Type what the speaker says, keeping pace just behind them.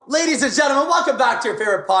Ladies and gentlemen, welcome back to your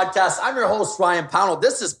favorite podcast. I'm your host, Ryan Pownell.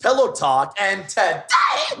 This is Pillow Talk, and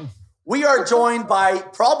today we are joined by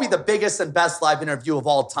probably the biggest and best live interview of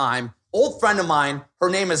all time. Old friend of mine. Her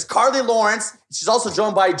name is Carly Lawrence. She's also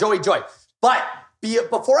joined by Joey Joy. But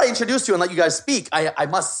before I introduce you and let you guys speak, I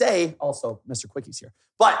must say, also, Mr. Quickie's here,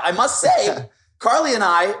 but I must say, Carly and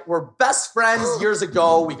I were best friends years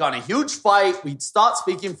ago. We got in a huge fight. We stopped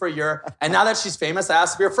speaking for a year. And now that she's famous, I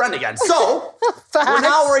asked to be her friend again. So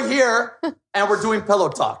we're here and we're doing Pillow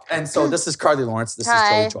Talk. And so this is Carly Lawrence. This is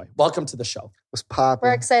Joey Joy. Welcome to the show. What's poppin'?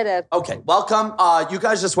 We're excited. Okay, welcome. You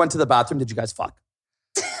guys just went to the bathroom. Did you guys fuck?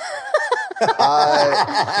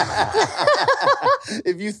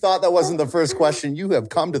 If you thought that wasn't the first question, you have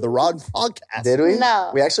come to the wrong podcast. Did we? No.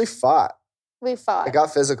 We actually fought. We fought. It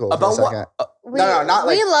got physical About for a second. what? No, not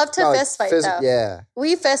like... We love to fist fight, though. Yeah.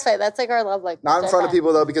 We fist fight. That's like our love language. Not in front of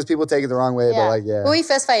people, though, because people take it the wrong way, but like, yeah. We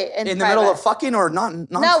fist fight in the private. middle of fucking or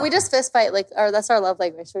not? No, we just fist fight. Like, or that's our love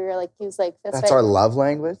language. We were like, use like fist fight. That's our love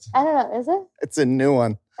language? I don't know. Is it? It's a new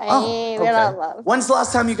one. We're not love. When's the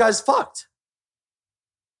last time you guys fucked?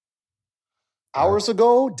 Hours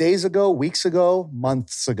ago, days ago, weeks ago,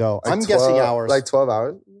 months ago. Like I'm guessing hours. Like 12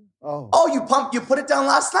 hours? Oh. You put it down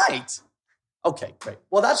last night. Okay, great.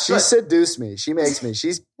 Well, that's She good. seduced me. She makes me.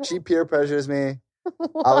 She peer pressures me.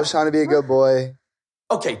 I was trying to be a good boy.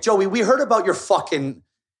 Okay, Joey, we heard about your fucking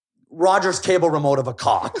Rogers cable remote of a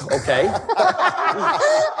cock, okay?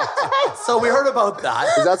 So we heard about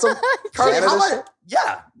that. Is that some Carly, Canada how shit? much?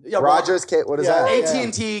 Yeah. Rogers, what is that?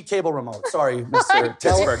 AT&T cable remote. Sorry, Mr.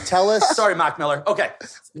 Pittsburgh. Tell us. Sorry, Mac Miller. Okay.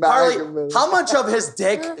 Mac Carly, Miller. how much of his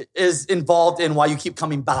dick is involved in why you keep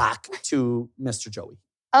coming back to Mr. Joey?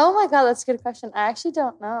 Oh my God, that's a good question. I actually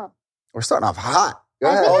don't know. We're starting off hot. Go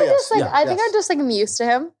I ahead. think I yes. just like am used to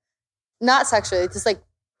him. Not sexually, just like,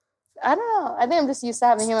 I don't know. I think I'm just used to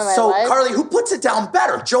having him in my So, life. Carly, who puts it down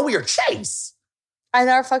better, Joey or Chase? I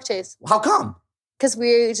never fuck Chase. How come? Because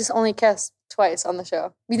we just only kissed twice on the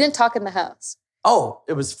show. We didn't talk in the house. Oh,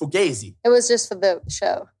 it was Fugazi. It was just for the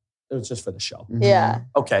show. It was just for the show. Mhm. Yeah.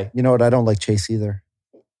 Okay. You know what? I don't like Chase either.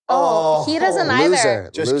 Oh, he doesn't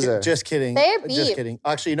either. Loser. Just kidding. They're Just beef. kidding.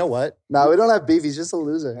 Actually, you know what? No, we don't have beef. He's just a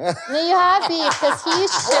loser. No, you have beef because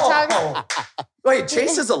he's shit talking. Oh. Wait,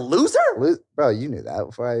 Chase is a loser? Bro, you knew that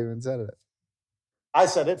before I even said it. I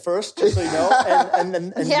said it first, just so you know. And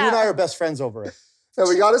you and I are best friends over it. No,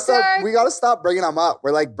 we gotta stop. Sure. We gotta stop bringing him up.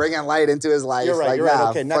 We're like bringing light into his life. You're right, Like, you're right. nah,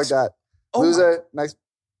 Okay, fuck next- that. Oh Loser. Next.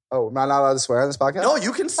 Oh, am I not allowed to swear on this podcast? No,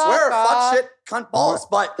 you can swear, fuck off. shit, cunt balls,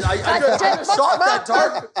 but I'm just shocked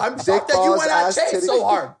that I'm shocked that you balls, went at ass, Chase titty. so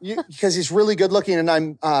hard. Because he's really good looking,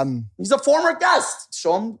 and He's a former guest.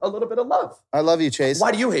 Show him a little bit of love. I love you, Chase.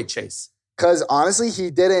 Why do you hate Chase? Because honestly,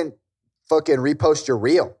 he didn't fucking repost your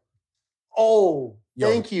reel. Oh,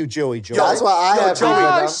 Thank you, Joey. Joey. That's why I have Joey.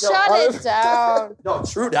 Oh, beef with him. shut it down. No,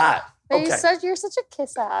 true that. But Okay. you're such a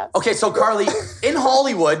kiss ass. Okay, so Carly, in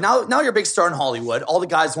Hollywood, now you're a big star in Hollywood. All the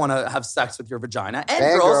guys want to have sex with your vagina. And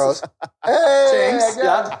And girls. girls. Hey, Jinx,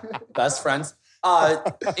 yeah. yeah. Best friends.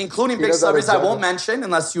 Including He big knows how to celebrities I juggle. won't mention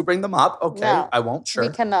unless you bring them up. Okay, No. I won't, sure. We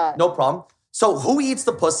cannot. No problem. So who eats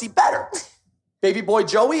the pussy better? Baby boy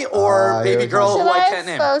Joey or Here baby it girl comes. who Should I I can't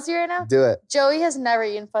name? expose you right now? Do it. Joey has never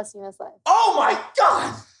eaten pussy in his life. Oh my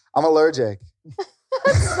God. I'm allergic.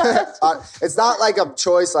 It's not like a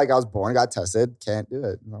choice. Like I was born, got tested, can't do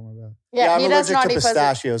it. Oh my God. Yeah, I'm he does allergic not to eat pussy.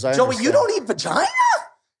 pistachios. I Joey, understand. you don't eat vagina?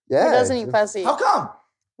 Yeah. He doesn't eat pussy. How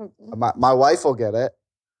come? My wife will get it.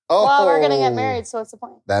 Oh, Well, we're gonna get married, so what's the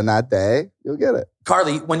point? Then that day, you'll get it.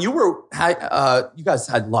 Carly, when you you guys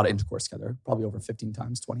had a lot of intercourse together, probably over 15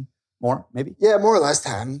 times, 20, more, maybe? Yeah, more or less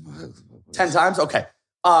 10. 10 times? Okay.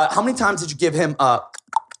 How many times did you give him a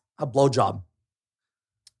blowjob?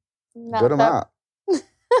 Not Good that- amount.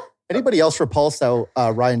 Anybody else repulsed how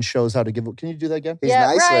Ryan shows how to give? Can you do that again? He's Yeah,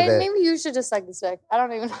 nice Ryan, with it. maybe you should just suck his dick. I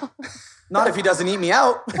don't even know. Not if he doesn't eat me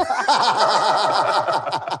out.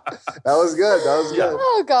 That was good. That was Yeah. good.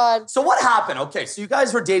 Oh, God. So what happened? Okay, so you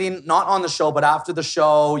guys were dating, not on the show, but after the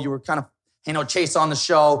show, you were kind of, Chase on the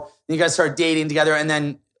show. Then you guys started dating together, and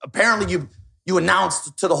then apparently you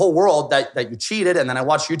announced to the whole world that you cheated, and then I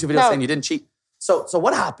watched YouTube videos No. saying you didn't cheat. So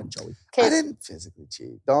what happened, Joey? I Okay. didn't physically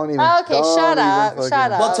cheat. Don't even. Okay, don't shut even up, fucking-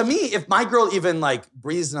 shut up. Well, to me, if my girl even like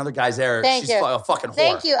breathes another guy's air, Thank she's you. a fucking whore.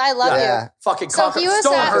 Thank you. I love Yeah. you. Fucking So cock he was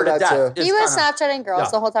stone not- her to That death. too. It's He was kinda- Snapchatting girls Yeah.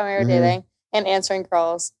 the whole time we were Mhm. dating and answering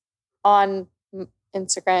girls on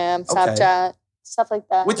Instagram, Snapchat, stuff like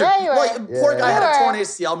that. with your yeah, you were. poor guy had a You torn were.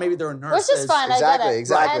 ACL. Maybe they're nurses. Which is fine. I get Exactly, it.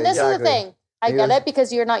 exactly, And this is the thing. I He get was- it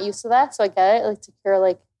because you're not used to that. So I get it. Like you're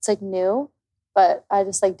like, it's like new, but I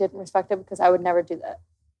just like didn't respect it because I would never do that.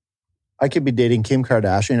 I could be dating Kim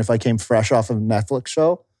Kardashian if I came fresh off of a Netflix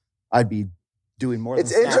show, I'd be doing more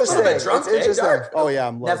It's than interesting. A little bit drunk, It's interesting. Dark? Oh, yeah,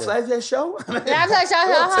 I'm loaded. Netflix show? I mean, Netflix show, a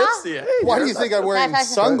little uh-huh. tipsy, eh? Why do you think I'm wearing Netflix.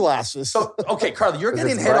 sunglasses? So, okay, Carly, you're 'Cause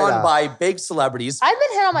getting it's hit bright on out. by big celebrities. I've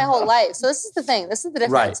been hit on my whole life. So this is the thing. This is the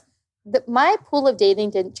difference. My pool of dating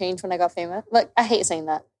didn't change when I got famous. Like, I hate saying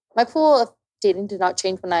that. My pool of dating did not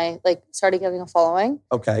change when I started getting a following.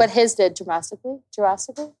 Okay. But his did drastically.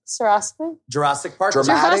 Jurassic Park?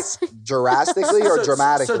 Drastically or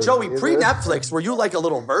dramatically? So, Joey, Either. pre-Netflix, were you like a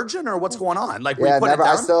little virgin or what's going on? Like, were Yeah, you putting never. it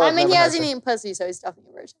I down? still. I mean, he never had hasn't sex. eaten pussy, so he's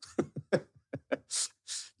definitely a virgin.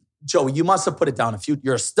 Joey, you must have put it down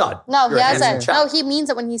you're a stud. No, You're he a handsome hasn't. chap. No, he means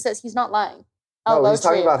it when he says he's not lying. No, low he's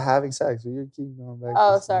talking tree. about having sex. You keep going back.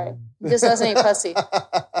 Oh, to- sorry. He just doesn't eat pussy.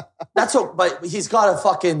 That's what, but he's got a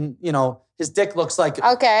fucking, his dick looks like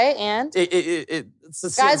Okay, and it's the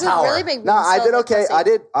same guys with tower. really big. No, I still did eat okay. pussy. I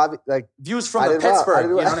did like. Views from I the did well. Pittsburgh. I did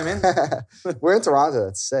You know well. what I mean? We're in Toronto.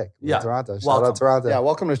 That's sick. We're Yeah. in Toronto. Shout Welcome. out Toronto. Yeah,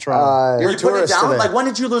 welcome to Toronto. Uh, You're Were a you putting it tourist down? today. Like, when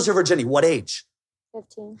did you lose your virginity? What age?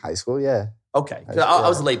 15. High school, yeah. Okay. High 'Cause school. I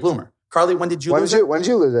was a late bloomer. Carly, when did you When lose did you? it? When did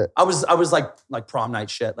you lose it? I was like prom night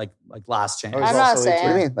shit, like last chance. I was I'm not also saying.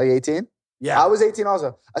 What do you mean? Like 18? Yeah. I was 18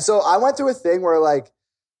 also. So I went through a thing where like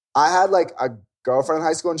I had like a girlfriend in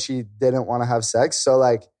high school and she didn't want to have sex. So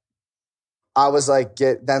like I was like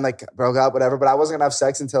then broke up, whatever. But I wasn't gonna have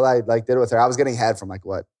sex until I like did it with her. I was getting head from like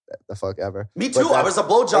what the fuck ever. Me But too. that- I was a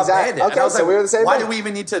blowjob Exactly. bandit. And Okay, I was so like, we were the same why thing. do we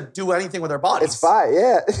even need to do anything with our bodies? It's fine,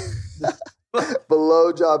 yeah.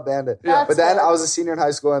 Below job bandit. Yeah. But then That's I was a senior in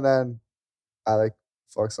high school and then I like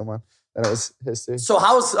fucked someone. And it was history. So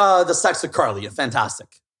how's the sex with Carly? Fantastic.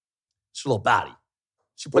 She's a little batty.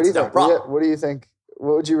 She What puts do it you down think? proper. What do you think?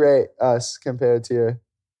 What would you rate us compared to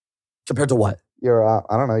Compared to what? your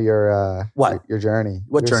I don't know, your What? your journey.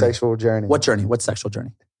 What your journey? sexual journey. What journey? What sexual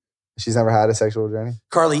journey? She's never had a sexual journey.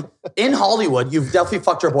 Carly, in Hollywood, you've definitely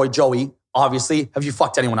fucked your boy Joey, obviously. Have you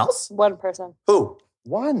fucked anyone else? One person. Who?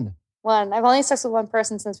 One. One. I've only sex with one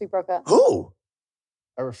person since we broke up. Who?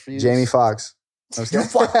 I refuse. Jamie Foxx. I'm just You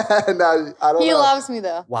kidding. No, I don't He know. loves me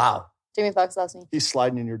though. Wow. Jamie Foxx loves me. He's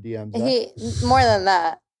sliding in your DMs. huh? He more than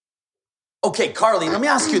that. Okay, Carly, let me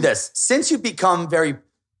ask you this. Since you've become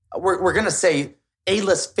we're going to say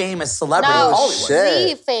A-list famous celebrity in No, Hollywood.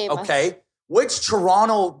 shit. the famous. Okay. Which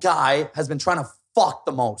Toronto guy has been trying to fuck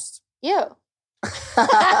the most? You.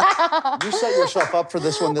 You set yourself up for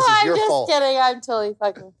this one. This is I'm your just fault. kidding. I'm totally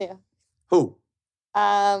fucking with you. Who?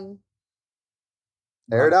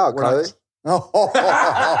 Air it out, We're Carly.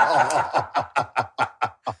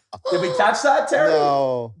 Did we catch that, Terry?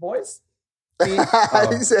 No. Boys? he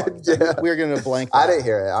said, yeah. We're going to blank I that. didn't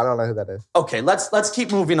hear it. I don't know who that is. Okay, let's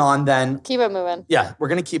keep moving on then. Keep it moving. Yeah, we're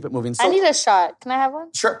going to keep it moving. So, I need a shot. Can I have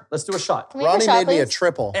one? sure, let's do a shot. Can we Ronnie have a shot, made me a please?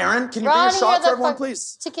 triple. Aaron, can you Ronnie, bring a shot you're to the everyone, fuck-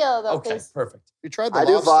 please? Tequila though, Okay, please. perfect. You tried the I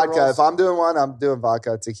do lobster vodka. rolls? If I'm doing one, I'm doing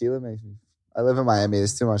vodka. Tequila makes me. I live in Miami.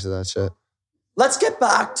 There's too much of that shit. Let's get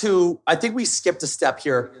back to, I think we skipped a step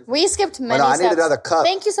here. We skipped Oh, many no, I steps. need another cup.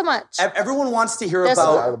 Thank you so much. Everyone wants to hear This- At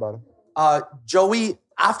about the bottom. Joey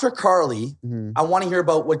after Carly. Mhm. I want to hear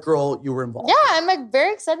about what girl you were involved Yeah, with. I'm like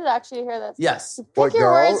very excited to actually hear this. Yes. Pick What your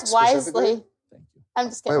girl words specifically? wisely. Thank you. I'm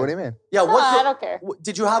just Wait, kidding. what do you mean? Yeah, No, what I girl- don't care.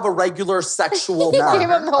 Did you have a regular sexual He Nah. gave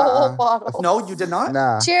him the whole bottle. No, you did not?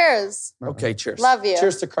 Nah. Cheers. Okay, cheers. Love you.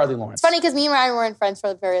 Cheers to Carly Lawrence. It's funny because me and Ryan weren't friends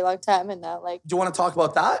for a very long time, and now like Do you want to talk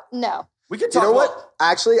about that? no. We could You talk know about what?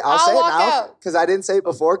 Actually, I'll I'll say it walk now out. because I didn't say it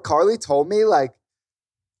before. Carly told me like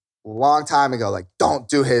a long time ago, like, don't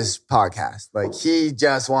do his podcast. Like, he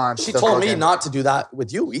just wants. She to told me fucking- not to do that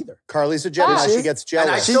with you either. Carly's a Gemini. Ah. She gets And I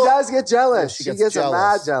jealous. She still- does get jealous. She She gets gets jealous.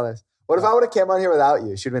 mad jealous. What if I would have came on here without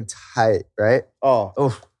you? She'd have been tight, right? Oh,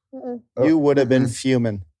 Oh, Mm-mm. you would have been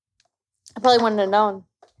fuming. I probably wouldn't have known.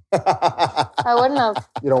 I wouldn't have.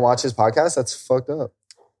 You don't watch his podcast? That's fucked up.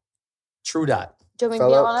 true that. Do you want me to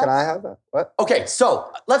be Fellow, honest? can I have that? What? Okay,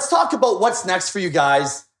 so let's talk about what's next for you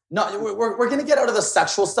guys. No, we're going to get out of the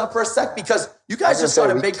sexual stuff for a sec because you guys I was just gonna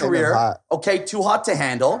got say, a we big came in career. hot. Okay, too hot to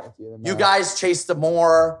handle. You You guys chased the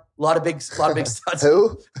more, a lot of big studs.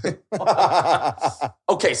 Who?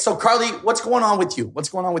 Okay, so Carly, what's going on with you? What's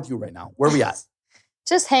going on with you right now? Where are we at?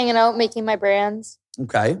 Just hanging out, making my brands,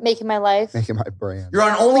 Okay. making my life. Making my brand. You're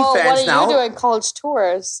on Well, OnlyFans what are now. you doing? College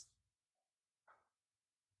tours.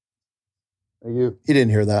 Are you? He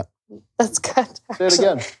didn't hear that. That's good. Say it actually.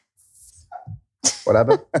 again. What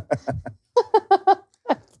happened?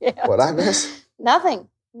 Yeah. What I miss? Nothing.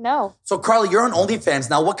 No. So Carly, you're on OnlyFans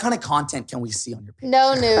now. What kind of content can we see on your page?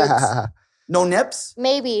 No nudes. No nips?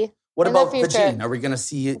 Maybe. What In the about future. vagina? Are we going to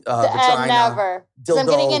see vagina? Never. Because I'm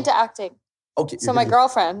getting dildo? into acting. Okay. So you're my gonna-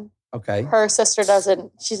 girlfriend Okay. Her sister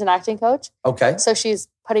she's an acting coach. Okay. So she's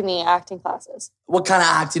putting me in acting classes. What kind of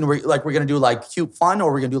acting? We're going to do like cute fun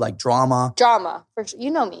or we're going to do like drama? Drama. For sure.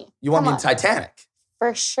 You know me. You want Come me in on. Titanic?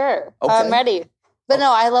 For sure. Okay. I'm ready. But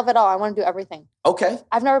no, I love it all. I want to do everything. Okay.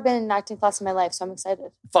 I've never been in an acting class in my life, so I'm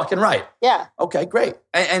excited. Fucking right. Yeah. Okay, great.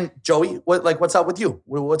 And Joey, what's up with you?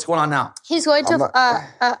 What's going on now? He's going to,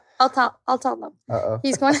 I'll tell them. Uh-oh.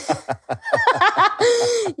 He's going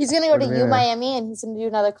he's going to go What do to you mean? Miami and he's going to do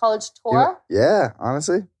another college tour Yeah,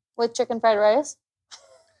 honestly. with chicken fried rice.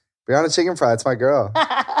 Brianna Chicken Fry, it's my girl.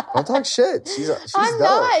 Don't talk shit. She's I'm dope.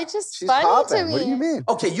 not. It's just She's funny popping. to me. What do you mean?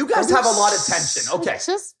 Okay, you guys have a lot of tension. Okay. It's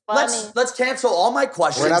just funny. Let's cancel all my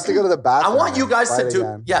questions. We're gonna have to go to the bathroom. I want you guys to Fight do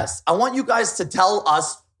again. yes. I want you guys to tell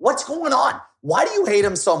us what's going on. Why do you hate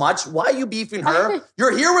him so much? Why are you beefing her?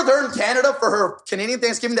 You're here with her in Canada for her Canadian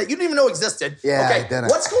Thanksgiving that you didn't even know existed. Yeah, I Okay. didn't.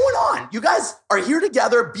 What's going on? You guys are here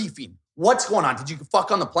together beefing. What's going on? Did you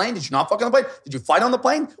fuck on the plane? Did you not fuck on the plane? Did you fight on the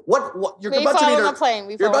plane? What you're We about to fought meet on her. the plane.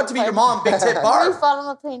 We You're fought on about to the meet your plane. mom, Big Tit We Barb. fought on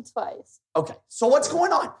the plane twice. Okay. So what's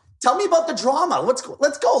going on? Tell me about the drama. Let's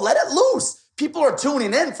go. Let it loose. People are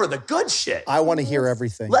tuning in for the good shit. I want to hear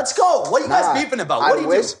everything. Let's go. What are you guys Nah, beefing about? What do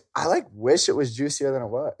you do? I wish it was juicier than it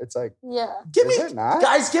was. It's like, Yeah. Give Is me, it not?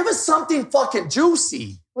 guys, give us something fucking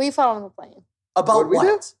juicy We fought on the plane. about What'd we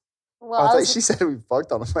what? do? Well, I I thought was- she said we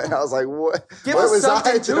fucked on the plane. I was like, what? Give what us was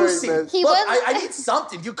something I doing, juicy. man? He Look, wouldn't- I need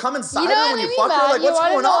something. You come inside You know her what when made you me fuck mad? her. Like, You what's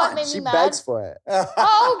wanna going know what on? made me She mad? begs for it.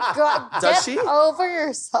 Oh, God. Does Get she? over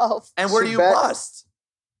yourself. And where She do you bet- bust?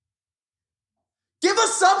 Give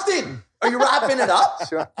us something. Are you wrapping it up?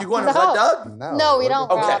 She went, You going to No. Red Dog? No, we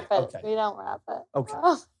don't Okay, wrap it. okay. We don't wrap it. Okay.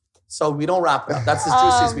 Oh, So we don't wrap it up. That's as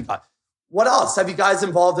juicy as we got. What else? Have you guys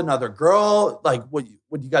involved another girl? Like, would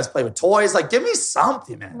you guys play with toys? Like, give me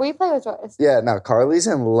something, man. we play with toys. Yeah, no, Carly's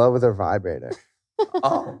in love with her vibrator.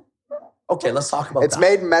 Oh. Okay, let's talk about It's that.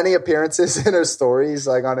 made many appearances in her stories,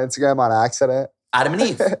 like on Instagram on accident. Adam and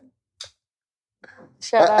Eve.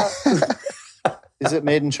 Shout out. Is it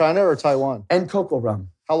made in China or Taiwan? And Cocoa Rum.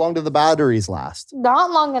 How long do the batteries last?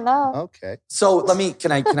 Not long enough. Okay. So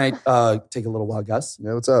can I take a little while, Gus?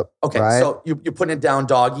 Yeah, what's up? Okay, Right? so you're putting it down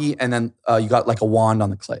doggy, and then you got like a wand on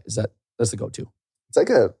the clay. That's the go-to? It's like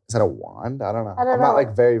is that a wand? I don't know. I don't I'm know. not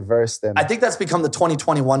like very versed in. I think that's become the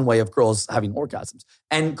 2021 way of girls having orgasms.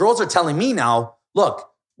 And girls are telling me now, look,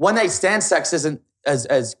 one night stand sex isn't as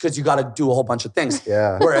because you got to do a whole bunch of things.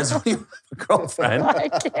 Yeah. Whereas when you have a girlfriend, I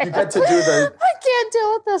can't. you get to do the, I can't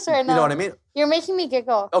deal with this right now. you know what I mean? You're making me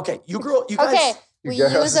giggle. Okay, you guys, Okay, we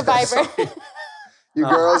girls- use a vibrator. You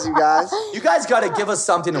girls, you guys. you guys got to give us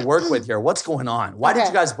something to work with here. What's going on? Why did Okay.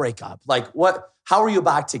 you guys break up? Like what? How are you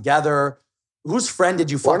back together? Whose friend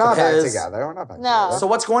did you fuck We're not with back his? together. We're not back No. together. So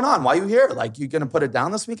what's going on? Why are you here? Like you gonna put it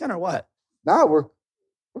down this weekend or what? No, we're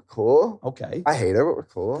cool. Okay. I hate her, but we're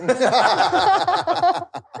cool. You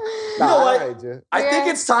Nah, know I what? don't hate you. I think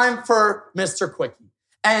Yeah. it's time for Mr. Quickie.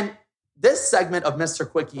 And this segment of Mr.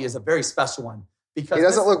 Quickie is a very special one because He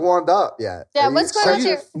doesn't look warmed up yet. Yeah, Are you what's going on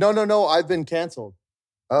excited? with your- No. I've been canceled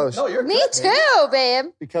Oh, No, you're Me good, man. too, babe.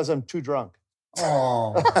 because I'm too drunk.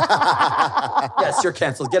 Oh. Yes, you're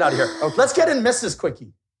canceled. Get out of here. Okay. Let's get in Mrs.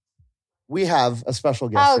 Quickie. We have a special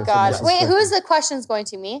guest. Oh here for God! Mrs. Wait, Quickie. who's the questions going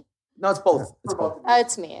to me? No, it's both. It's both.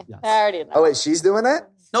 It's me. Yes. I already know. Oh, wait, she's doing it?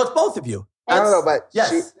 No, it's both of you. No, but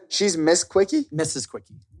Yes. she's Miss Quickie? Mrs.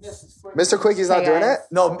 Quickie. Mr. Quickie's not Hey, doing guys. it?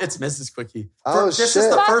 No, it's Mrs. Quickie. Oh, This is shit.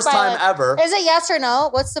 the Fuck first time Violet. ever. Is it yes or no?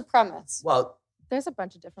 What's the premise? Well, There's a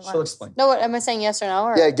bunch of different she'll ones. explain. No, what am I saying? Yes or no?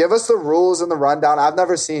 Or? Yeah, give us the rules and the rundown. I've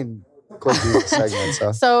never seen Quickie segment,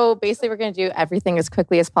 so. So basically, we're going to do everything as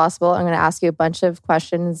quickly as possible. I'm going to ask you a bunch of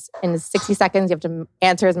questions in 60 seconds. You have to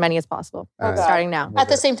answer as many as possible. All right. Starting now. At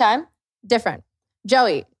the same time? Different.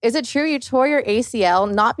 Joey, is it true you tore your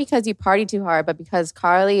ACL not because you partied too hard, but because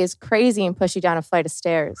Carly is crazy and pushed you down a flight of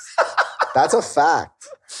stairs? That's a fact.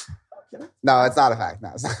 No, it's not a fact. No,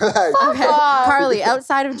 it's not a fact. Okay. off. Carly,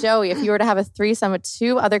 outside of Joey, if you were to have a threesome with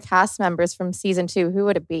 2 other cast members from season 2, who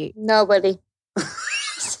would it be? Nobody.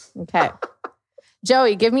 Okay.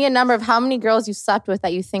 Joey, give me a number of how many girls you slept with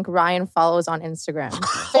that you think Ryan follows on Instagram.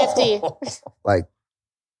 50. Like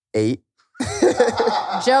 8.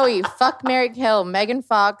 Joey, fuck, marry, kill, Megan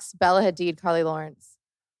Fox, Bella Hadid, Carly Lawrence.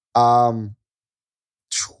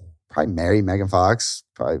 Probably marry Megan Fox.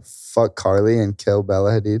 Probably fuck Carly and kill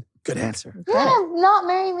Bella Hadid. Good answer. Yeah, not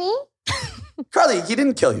marry me? Carly, he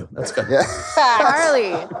didn't kill you. That's good. Yeah. Fact.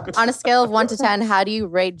 Carly, on a scale of 1 to 10, how do you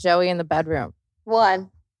rate Joey in the bedroom? 1.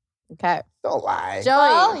 Okay. Don't lie. Joey,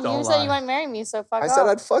 Well, you Don't said lie. you wouldn't marry me, so fuck I off. said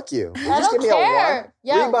I'd fuck you. You I just don't give me a care. 1.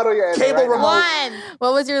 Yeah. Rebuttal your answer Cable right now. remote. 1.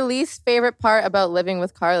 what was your least favorite part about living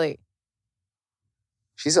with Carly?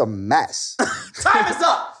 She's a mess. Time is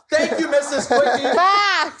up. Thank you, Mrs. Quickie.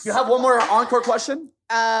 Facts. You have one more encore question?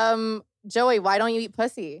 Joey, why don't you eat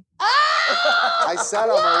pussy? I said I'm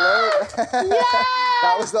alert. Yes.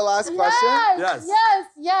 That was the last question? Yes.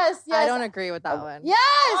 Yes. I don't agree with that one. Yes.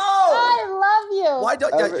 Oh. I love you. Why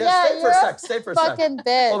don't Yeah, stay for a sec? Stay for a sec. Fucking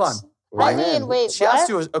bitch. Hold on. I mean, wait, She what? asked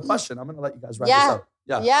you a question. I'm going to let you guys wrap Yeah. this up.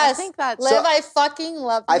 Yeah. Yes. I think that's Liv, I fucking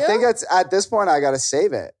love you. I think it's at this point I gotta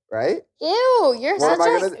save it, right? Ew, you're What am I such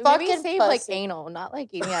a gonna- maybe fucking save pussy. like anal, not like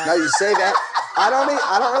eating out. No, you save it. I don't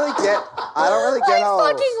really get how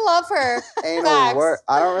I fucking love her. anal Facts. work.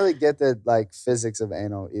 I don't really get the like physics of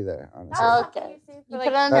anal either, honestly. Okay. You Like,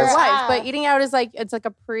 put it on your your That's- wife, ass. but eating out is like it's like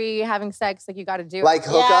a pre-having sex. Like you got to do. Like it.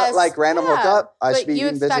 hookup, Yes. like random Yeah. hookup. I But should be you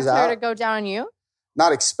eating expect bitches her out. to go down on you?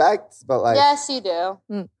 Not expect, but like Yes, you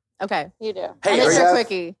do. Okay. You do. Hey, And are it's you, a Jeff-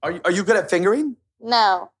 quickie. are you good at fingering?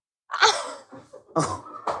 No. am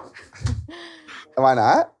I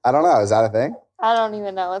not? I don't know. Is that a thing? I don't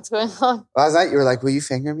even know what's going on. Last night you were like, "Will you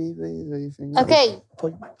finger me, please? Will you finger me?" Okay.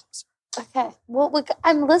 Pull your mic closer. Okay. Well,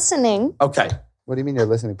 I'm listening. Okay. What do you mean you're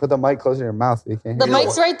listening? Put the mic closer to your mouth. So you can't The hear.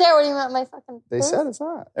 mic's right there. What do you want? My fucking. They said it's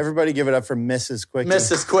not. Everybody give it up for Mrs. Quickie.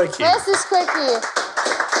 Mrs. Quickie. This is quickie.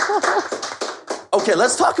 Okay,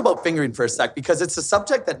 let's talk about fingering for a sec because it's a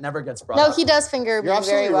subject that never gets brought No, up. he does finger You're me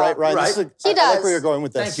absolutely very well. right, Ryan. Right? This is He I like does. where you're going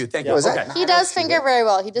with this. Thank you. Thank Yeah. you. Was that- Okay. He does finger very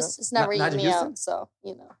well. He just is never Nigel eating me Houston? out. So,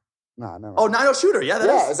 you know. No, never. Oh, 9-0 shooter. Yeah, that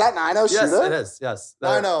is. yeah. Is that 9-0 Yes, shooter? it is. Yes.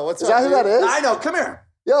 I know. What's Is up, that who dude? that is? 9-0, come here.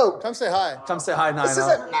 Yo, Come say hi. Come say hi, 9-0. this is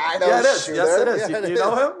a 9-0 Yeah, it is. shooter. Yes, it is. Yeah, You, it you is.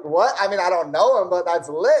 know him? What? I mean, I don't know him, but that's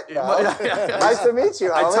lit, bro. Yeah. Nice to meet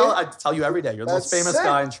you, homie. I tell you every day. You're the most That's famous sick.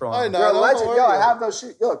 guy in Toronto. I know. You're a don't legend. worry. Yo, I have those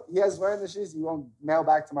shoes. Look, he has wearing the shoes. You won't mail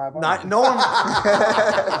back to my apartment. No one.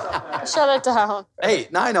 Shut it down. Hey,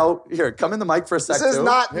 9-0. Here, come in the mic for a sec. This is too.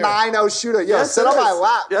 not 9-0 shooter. Yo, Yes, sit it on my is.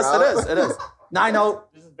 lap, Yes, bro. it is. It is. 9-0.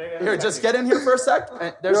 Here, just get in here for a sec.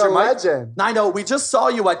 There's You're your a mic. legend. 9-0. We just saw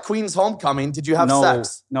you at Queen's Homecoming. Did you have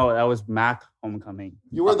sex? No, that was Mac Homecoming.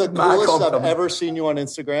 You were the Mac coolest I've Homecoming. ever seen you on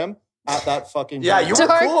Instagram at that fucking Yeah, you were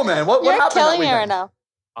Dork. cool, man. What You're happened killing that me right weekend?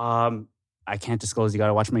 now. I can't disclose. You got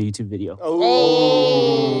to watch my YouTube video. Oh.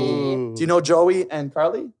 Hey. Do you know Joey and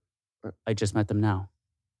Carly? I just met them now.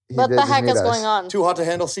 He What did the just heck meet is us. going on? Too Hot to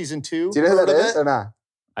Handle season 2. Do you know who Heard that of is it? or not?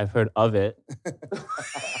 I've heard of it.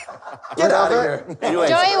 Get out of What here. Anyways,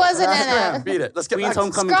 Joey wasn't in it. Beat it. Let's get Queen's back to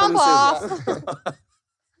Homecoming Scrump coming soon. off.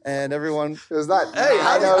 And everyone. It was not. Hey,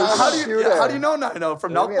 how do 9-0 you shooter. know 9-0?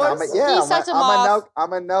 From What do Nelk you mean? Boys? Yeah, He sucked him I'm off. a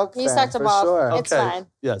Nelk He fan sucked him for off. sure. It's fine.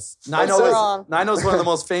 Yes. What's 9-0 wrong? 9-0 is one of the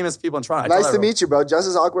most famous people in Toronto. I Nice tell to everyone. meet you, bro. Just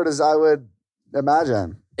as awkward as I would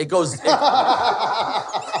imagine. It goes.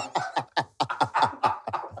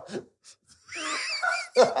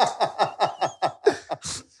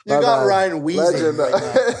 You My got bad. Ryan wheezing. Legend. Right now.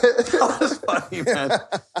 That was funny, man.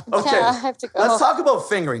 Okay. Yeah, I have to go. Let's talk about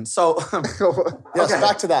fingering. So, Yes, Okay.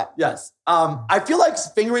 back to that. yes. I feel like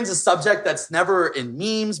fingering's a subject that's never in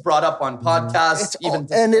memes, brought up on podcasts, even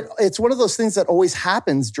It's one of those things that always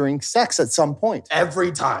happens during sex at some point.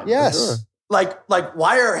 every time. Yes. sure. Like,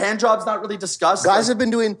 why are hand jobs not really discussed? Guys Like, have been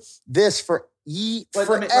doing this for Wait,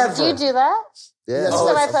 let me- forever. Do you do that? Yeah, Yes. of So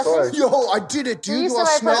my course, of pussy? course. Yo, I did it, Do dude. you You see want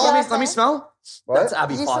my to smell? pussy? let me smell. What? That's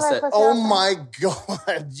Abby Did you see my Fawcett. pussy Oh last night? my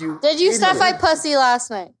God. You Did you sniff my idiot. pussy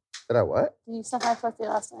last night? Did I what? Did you sniff my pussy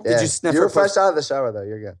last night? Did you sniff You her were fresh pussy? out of the shower, though.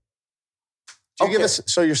 You're good. Do you give Okay. us?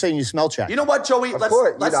 So you're saying you smell check? You know what, Joey? Of Let's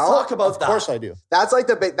course, you let's don't. talk about Of that. course I do. That's like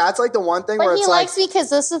the big. That's like the one thing where But it's he like, likes me because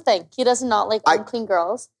this is the thing. He does not like I- unclean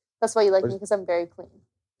girls. That's why you like me because I'm very clean.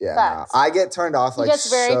 yeah, facts. no, I get turned off. He Like gets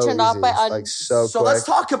very so turned off easy, by un- like so So quick. let's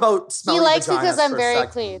talk about smelly He likes me vaginas because I'm for a very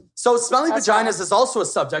sec. clean. So smelly That's vaginas right. is also a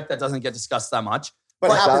subject that doesn't get discussed that much. But it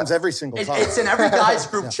But- happens every single time. It's in every guy's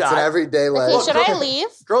group It's chat. an everyday Okay, life. should I leave?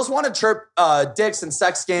 Girls want to chirp dicks and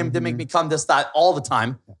sex game. Didn't make me come this, that all the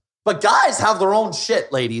time. But guys have their own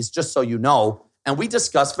shit, ladies, just so you know. And we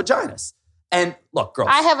discuss vaginas. And look, girls.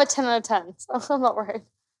 I have a 10 out of 10, so I'm not worried.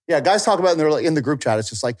 Yeah, guys talk about it and they're like in the group chat. It's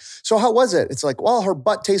just like, so how was it? It's like, well, her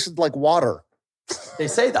butt tasted like water. They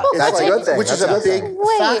say that. It's That's a like- good thing. Which That's is a a good big thing.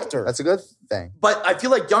 Wait. factor. That's a good thing. But I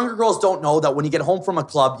feel like younger girls don't know that when you get home from a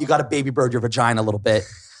club, you got to baby bird your vagina a little bit.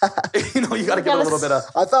 You know, you got to give it a little bit of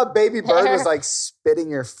I thought Baby Bird was like spitting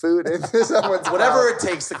your food into someone's whatever mouth. it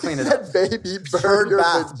takes to clean it up. Baby Bird, bird your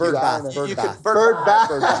bath, bird vagina. bath, bird You bath. can Bird bath.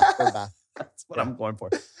 Bird bath, bird bath. That's what I'm going for.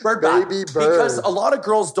 Bird bath. Baby bird. Because a lot of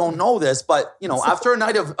girls don't know this, but you know, after a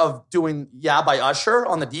night of doing Yeah by Usher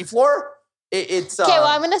on the D floor, it's Okay, well,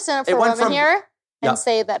 I'm going to stand up it for a went woman from- here. and Yeah.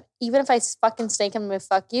 say that even if I fucking snake him and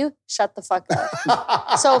fuck you, shut the fuck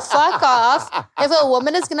up. So fuck off. If a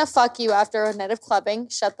woman is gonna fuck you after a night of clubbing,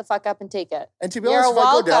 shut the fuck up and take it. And to be You're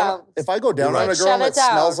honest, if I go down You're on a right. girl Shut that it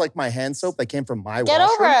down. smells like my hand soap that came from my Get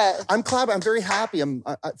washroom, over it. I'm clapping. I'm very happy.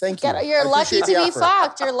 Thank you. You're I lucky appreciate to the be effort.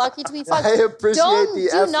 fucked. You're lucky to be fucked. I appreciate the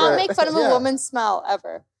Do effort. not make fun of a Yeah. woman's smell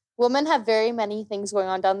ever. Women have very many things going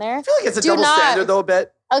on down there. I feel like it's a Do double not- standard though a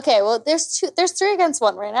bit. Okay, well, there's 3 against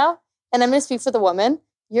 1 right now, and I'm gonna speak for the woman.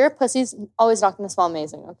 Your pussy's always not gonna smell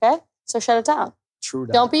amazing, okay? So shut it down. True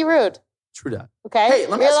that. Don't be rude, True that. okay? Hey,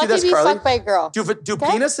 let me You're ask you lucky this, to be Carly. fucked by a girl. Do Okay.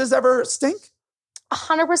 penises ever stink?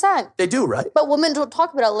 100%. They do, right? But women don't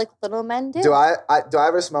talk about it like little men do. Do I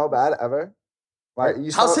ever smell bad ever? Like,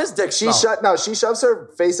 you How's smell- his dick She smell? she shoves her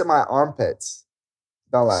face in my armpits.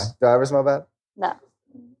 Don't lie. Do I ever smell bad? No,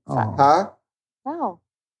 Oh. Huh? no.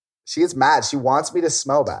 She gets mad. She wants me to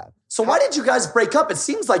smell bad. So why did you guys break up? It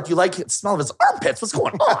seems like you like the smell of his armpits. What's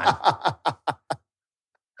going on?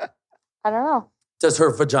 I don't know. Does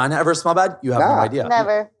her vagina ever smell bad? You have no Nah. idea.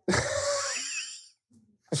 Never.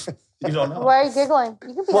 You don't know. Why are you giggling?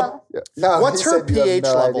 You can be Well, honest. Yeah. No, What's he her said you have pH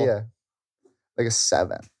no level? idea. Like a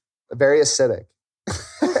 7. Very acidic.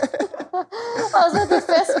 I was about to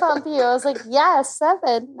fist pump you. I was like, yeah,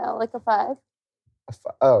 7. No, like a 5.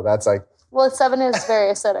 Oh, that's like, Well, 7 is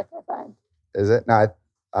very acidic, I find. is it? No,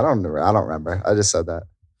 I don't remember. I just said that.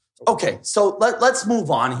 Okay, so let's move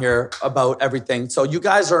on here about everything. So you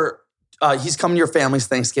guys are, he's coming to your family's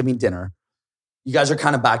Thanksgiving dinner. You guys are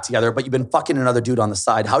kind of back together, but you've been fucking another dude on the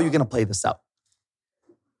side. How are you going to play this out?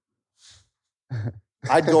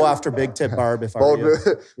 I'd go after Big Tip Barb if I Bold were you.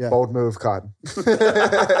 move, Yeah. bold move, Cotton. He's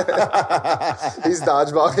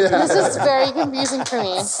dodgeball. Yeah. This is very confusing for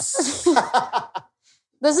me.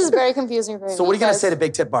 This is very confusing for me. So what are you going to because- say to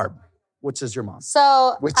Big Tip Barb, which is your mom?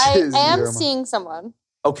 So Which I is am your mom? seeing someone.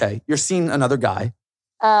 Okay, you're seeing another guy.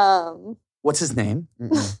 What's his name?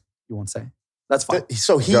 Mm-mm. You won't say. That's fine.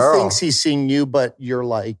 So he Girl. thinks he's seeing you, but you're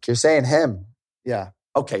like, You're saying him, yeah.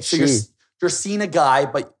 Okay, so She. you're seeing a guy,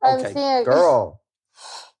 but I'm okay. seeing a girl.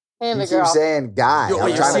 and You a keep girl. saying guy. You're, I'm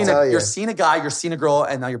you're trying to seeing tell you. you're seeing a guy, you're seeing a girl,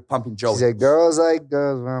 and now you're pumping She Joey. said, girls like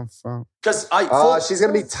girls where I'm from. Because Oh, she's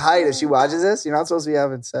going to be tight if she watches this. You're not supposed to be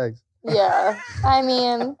having sex. Yeah. I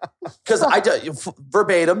mean,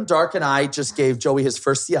 verbatim, Dark and I just gave Joey his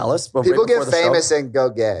first Cialis. But People right before get the show. famous and go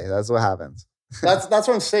gay. That's what happens. That's what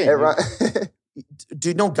I'm saying. It dude. run- Do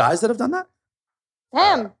you know guys that have done that?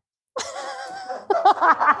 him.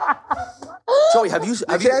 Joey, have you? You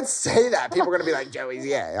Have you can't say that. People are going to be like, Joey's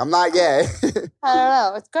gay. I'm not gay. I don't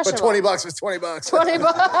know. It's But questionable. $20 was $20. 20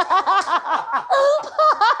 bucks.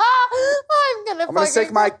 I'm gonna I'm going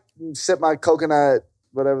fucking to sip my coconut,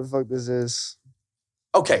 whatever the fuck this is.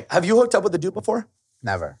 okay, have you hooked up with a dude before?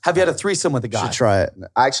 Never. Have you had a threesome with a guy? Should try it.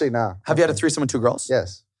 Actually, no. Have you had a threesome with 2 girls?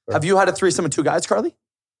 Yes. Have you had a threesome with 2 guys, Carly?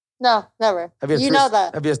 No, never. Have you? Had You threes- know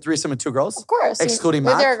that. Have you had a threesome with 2 girls? Of course. Excluding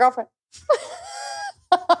with Mac? your girlfriend.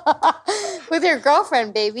 With your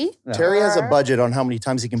girlfriend, baby. Terry has a budget on how many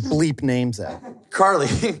times he can bleep names at. Carly,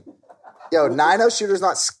 Yo, 9-0 shooter's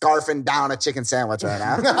not scarfing down a chicken sandwich right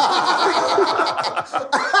now.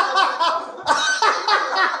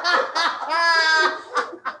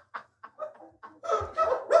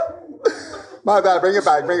 My bad. Bring it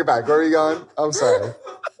back. Bring it back. Where are you going? I'm sorry.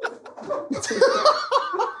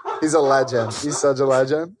 He's a legend. He's such a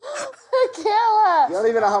legend. Kayla. You don't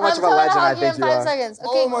even know how much I'm of a coming to legend I hug you think in you 5 are. seconds. Okay.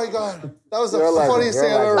 Oh my God. That was the You're a legend. funniest You're a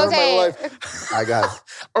thing I've ever heard in Okay. my life. I got it.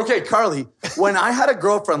 okay, Carly, when I had a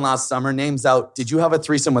girlfriend last summer, name's out, did you have a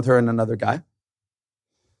threesome with her and another guy?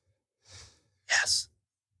 Yes.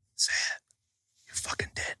 Say it. You fucking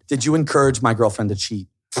did. Did you encourage my girlfriend to cheat?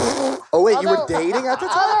 Oh, wait, you were Other- dating at the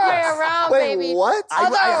time? Other way around, Wait, baby. what? I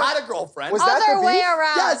Other- had a girlfriend. Was that Other the way beef?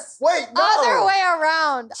 around. Yes. Wait, no. Other way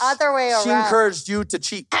around. Other way around. She encouraged you to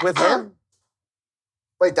cheat with her?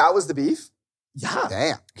 Wait, that was the beef? Yeah.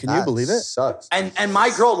 Damn. Can you That believe it? Sucks. And my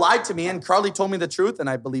girl lied to me, and Carly told me the truth, and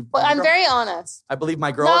I believe. But my I'm girl. very honest. I believe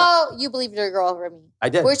my girl. No, you believed your girl over me. I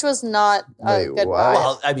did. Which was not a Wait, good what? vibe.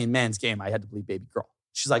 Well, I mean, man's game. I had to believe baby girl.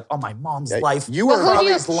 She's like, oh, my mom's Yeah, life. You But were who do you,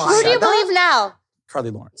 Carly's lying. who do you believe now? Carly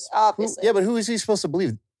Lawrence. Obviously. Yeah, but who is he supposed to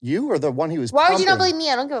believe? You or the one he was Why would you not pumping? believe me?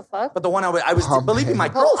 I don't give a fuck. But the one I was Pumping. believing my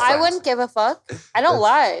Well, girlfriend. I wouldn't give a fuck. I don't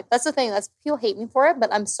lie. That's the thing. That's people hate me for it,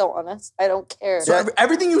 but I'm so honest. I don't care. So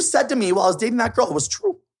everything you said to me while I was dating that girl was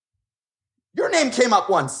true. Your name came up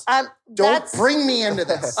once. Don't that's, bring me into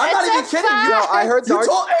this. I'm not It's even a kidding. fact. You, Yo, I heard you Dark.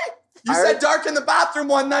 told you I said heard- dark in the bathroom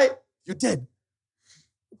one night. You did.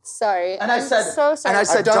 Sorry. And I I'm said- so sorry. and I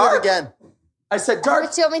said I've done dark. it again. I said dark.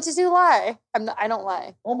 What do you want me to do? Lie? I don't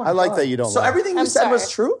lie. Oh my I like God. that you don't So lie. everything you I'm said was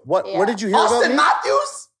sorry. true? What Yeah. did you hear about Austin me?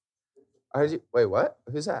 Matthews? I heard you. Wait, what?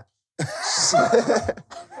 Who's that?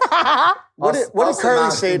 What did Austin Carly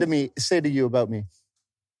Mountain. say to you about me?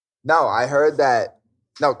 No, I heard that.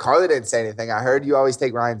 No, Carly didn't say anything. I heard you always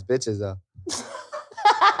take Ryan's bitches though.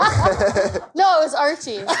 No, it was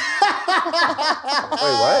Archie. Wait,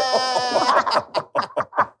 what?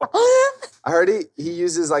 I heard he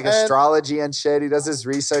uses like astrology and shit. He does his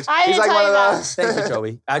research. I He's didn't like tell one you of that. those. Thank you,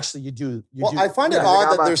 Joey. Actually, you do. Well, I find it Yeah, odd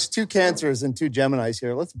I'm that a- there's 2 Cancers and 2 Geminis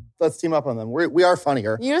here. Let's team up on them. We are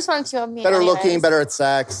funnier, You just wanted to show me. better anyways. looking, better at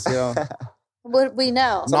sex. You know, What we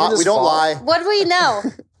know? Someone we just don't fall- lie. What do we know?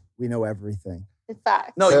 We know everything. In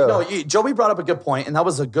fact. No, Ew. Joey brought up a good point, and that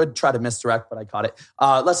was a good try to misdirect, but I caught it.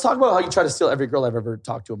 Let's talk about how you try to steal every girl I've ever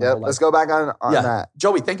talked to in my Yep, whole let's life. go back on that.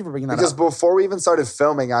 Joey, thank you for bringing that Because up. before we even started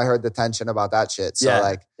filming, I heard the tension about that shit. So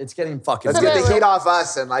like, it's getting fucking. let's Okay, get the well- heat off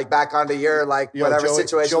us and like back onto your like Yo, whatever Joey,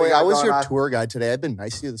 situation. Joey, we got I was going your on. tour guide today. I've been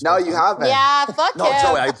nice to you this No, whole you time. haven't. Yeah, fuck No, him.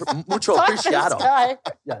 Joey, I mucho Fuck this appreciado. guy.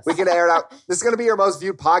 Yes. We can air it out. This is gonna be your most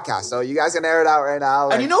viewed podcast, so you guys can air it out right now.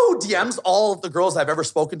 And you know who DMs all of the girls I've ever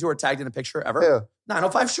spoken to or tagged in a picture ever? Who?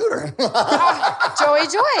 905 Shooter. Joey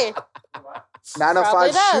Joy. 905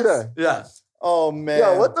 Probably does. shooter. Yeah. Oh man,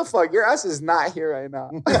 Yo, what the fuck? Your ass is not here right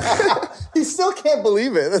now. He still can't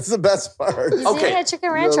believe it. That's the best part. He's Okay. eating a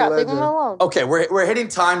chicken ranch You're a wrap. Leave him legend. alone. Okay, we're hitting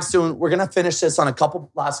time soon. We're gonna finish this on a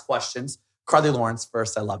couple last questions. Carly Lawrence,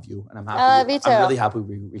 first, I love you, and I'm happy. I love you too. I'm really happy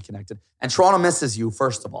we reconnected. And Toronto misses you,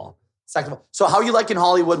 first of all. Second of all, so how you like in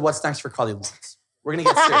Hollywood? What's next for Carly Lawrence? We're gonna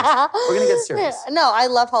get serious. We're gonna get serious. No, I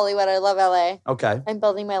love Hollywood. I love LA. Okay. I'm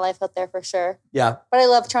building my life out there for sure. Yeah. But I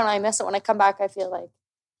love Toronto. I miss it. When I come back, I feel like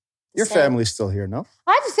Your same. family's still here, no?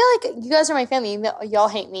 I feel like you guys are my family. Y'all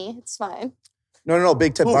hate me. It's fine. No.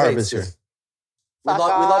 Big Tip Who Barb hates is you? here. We Fuck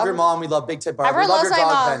love off. your mom. We love Big Tip Barb. Everyone We love your loves my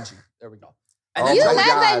dog, mom. Benji. There we go. And Oh then You my met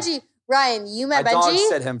God. Benji. Ryan, you met My dog Benji.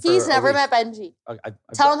 said him for He's a never week. met Benji. I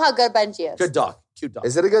Tell him how good Benji is. Good dog. Cute dog.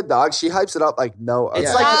 Is it a good dog? She hypes it up like no other. It's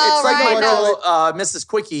Yeah. like Oh, it's like right, my no. girl, Mrs.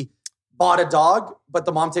 Quickie, bought a dog, but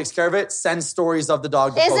the mom takes care of it, sends stories of the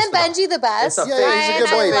dog. To post Isn't it up. Benji the best? It's a Yeah, he's a Ryan, good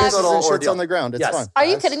boy. I He love pisses little and shits ordeal. on the ground. It's Yes. fun. Are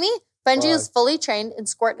you kidding me? Benji is Fuck. fully trained and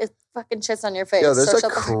squirt his fucking shits on your face. Yo, there's So a shut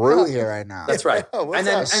the fuck crew up. here right now. That's right. Oh, what's and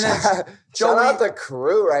then up? Shout Joey- out the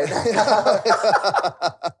crew right now.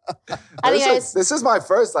 Anyways, this is my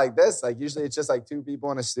first like this. Like usually it's just like 2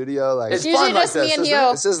 people in a studio. Like It's usually fun like just me this, and isn't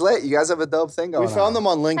you. this is lit. You guys have a dope thing going We on. found them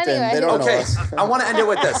on LinkedIn. Anyway. They don't know Okay, us. I want to end it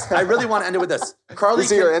with this. I really want to end it with this. Carly, You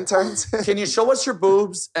see your interns? can you show us your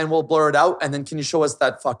boobs and we'll blur it out? And then can you show us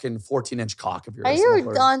that fucking 14-inch cock of yours? Are and we'll you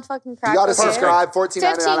blur it out? on fucking crack? You gotta cocaine? subscribe.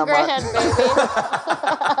 $14.99 15 a grand,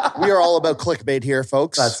 month. baby. We are all about clickbait here,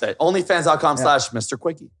 folks. That's it. Onlyfans.com/Mr.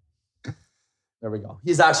 Quickie. There we go.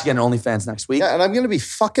 He's actually getting OnlyFans next week. Yeah, and I'm gonna be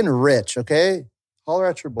fucking rich. Okay, holler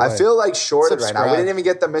at your boy. I feel like shorted right now. We Subscribe. didn't even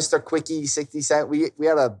get the Mr. Quickie 60 cent. We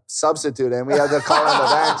had a substitute and we had to call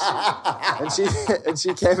on the bench. And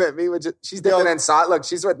she came at me with she's dipping in sauce. Look,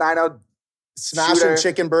 she's with 90. smashing Shooter.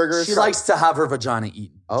 chicken burgers. She likes to have her vagina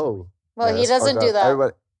eaten. Oh. Well, Yeah, he that's doesn't fucked do up. that.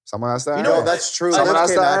 Everybody, someone has to. You No, know, that's true. Someone That has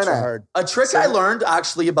came to at earn you it. hard. A trick I learned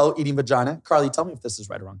actually about eating vagina. Carly, tell me if this is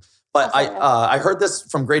right or wrong. But Okay. I heard this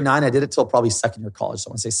from grade 9. I did it till probably second year college. So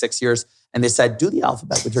I want to say 6 years. And they said, do the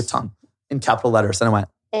alphabet with your tongue in capital letters. And I went,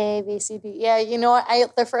 A, B, C, D. Yeah, you know what?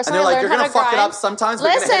 The first and time they're I like, you're learned going how to to fuck it grind. up sometimes. We're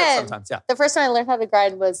going to hit it Listen. sometimes. Yeah. The first time I learned how to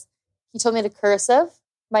grind was he told me to cursive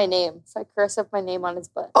my name. So I cursive my name on his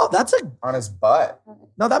butt. Oh, that's a, On his butt.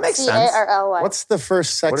 no, that makes sense. C-A-R-L-Y. What's the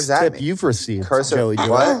first What sex does that tip mean? you've received, Cursive Joey?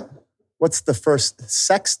 what? What's the first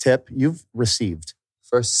sex tip you've received?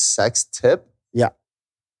 First sex tip?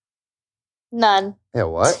 None. Yeah,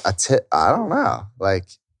 what? A tip? I don't know. Like,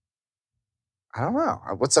 I don't know.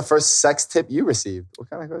 What's the first sex tip you received? What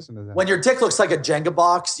kind of question is that? When your dick looks like a Jenga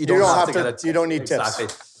box, you don't, have to get a tip. You don't need tips. Exactly.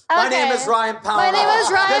 My Okay. name is Ryan Powell. My name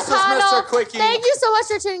is Ryan This Powell. is Mr. Quickie. Thank you so much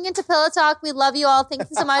for tuning into Pillow Talk. We love you all. Thank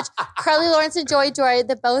you so much. Carly Lawrence and Joy Joy,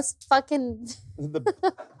 the most fucking... The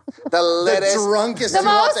the littest, drunkest The two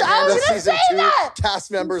off most- the I hand was of gonna season say 2 that.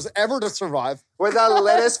 cast members ever to survive. we're the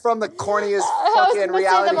littest from the corniest was fucking gonna say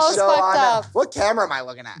reality the most show fucked on up. What camera am I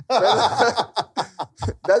looking at?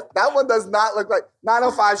 that one does not look like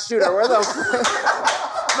 905 shooter. Where the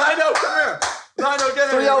Nino, come here. Nino,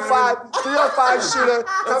 get in here. 305 shooter.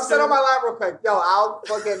 Come sit on my lap real quick. Yo, I'll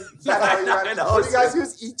fucking. I know. What do you guys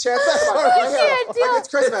use? Eat chance? Right here. can't do Like it's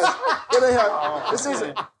Christmas. Get in here. This is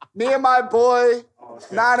me and my boy,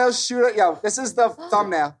 Nino shooter. Yo, this is the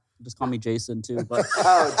thumbnail. Just call me Jason too. But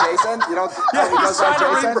Oh, Jason? You don't. Oh, he goes by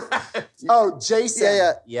Jason? Oh, Jason.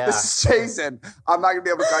 Yeah. Yeah. This is Jason. I'm not gonna be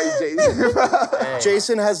able to call you Jason. Hey.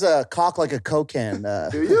 Jason has a cock like a Coke can.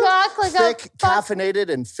 Do you? Cock like Thick, a fuck. caffeinated,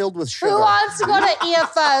 and filled with sugar. Who wants to go to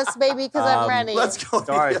EFS, baby? Because I'm ready. Let's go.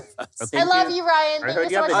 Sorry. I love you, Ryan. I Thank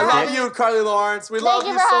heard you you so have much a for I dick. love having you, me. Carly Lawrence. We love Thank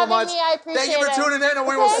you you for so having much. me. I appreciate Thank you for it. tuning in, and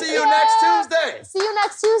we will Thank see you you. next Tuesday. See you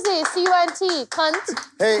next Tuesday. CUNT, cunt.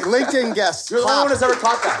 Hey, LinkedIn guest. You're the only one clap. who's ever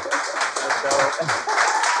taught that. Let's go.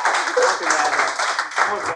 Fucking rad.